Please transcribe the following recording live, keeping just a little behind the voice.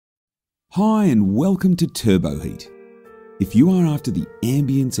Hi and welcome to Turboheat. If you are after the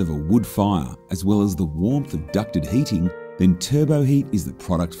ambience of a wood fire as well as the warmth of ducted heating, then Turboheat is the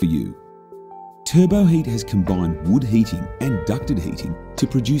product for you. Turboheat has combined wood heating and ducted heating to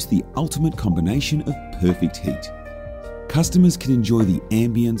produce the ultimate combination of perfect heat. Customers can enjoy the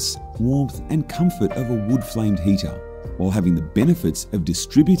ambience, warmth and comfort of a wood-flamed heater while having the benefits of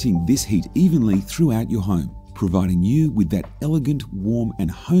distributing this heat evenly throughout your home, providing you with that elegant, warm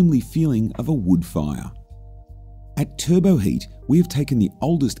and homely feeling of a wood fire. At Turboheat, we have taken the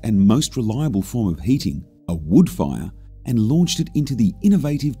oldest and most reliable form of heating, a wood fire, and launched it into the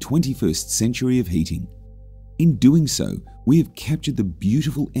innovative 21st century of heating. In doing so, we have captured the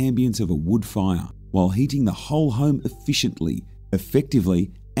beautiful ambience of a wood fire while heating the whole home efficiently,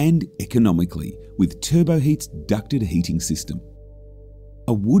 effectively and economically with Turboheat's ducted heating system.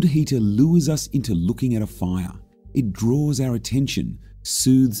 A wood heater lures us into looking at a fire. It draws our attention,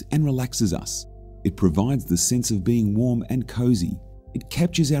 soothes and relaxes us. It provides the sense of being warm and cozy. It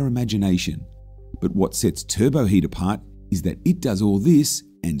captures our imagination. But what sets Turboheat apart is that it does all this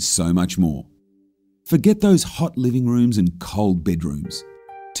and so much more. Forget those hot living rooms and cold bedrooms.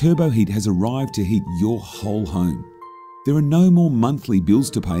 Turboheat has arrived to heat your whole home. There are no more monthly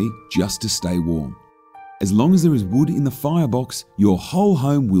bills to pay just to stay warm. As long as there is wood in the firebox, your whole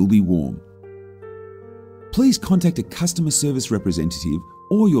home will be warm. Please contact a customer service representative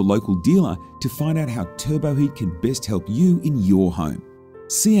or your local dealer to find out how Turboheat can best help you in your home.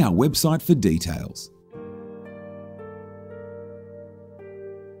 See our website for details.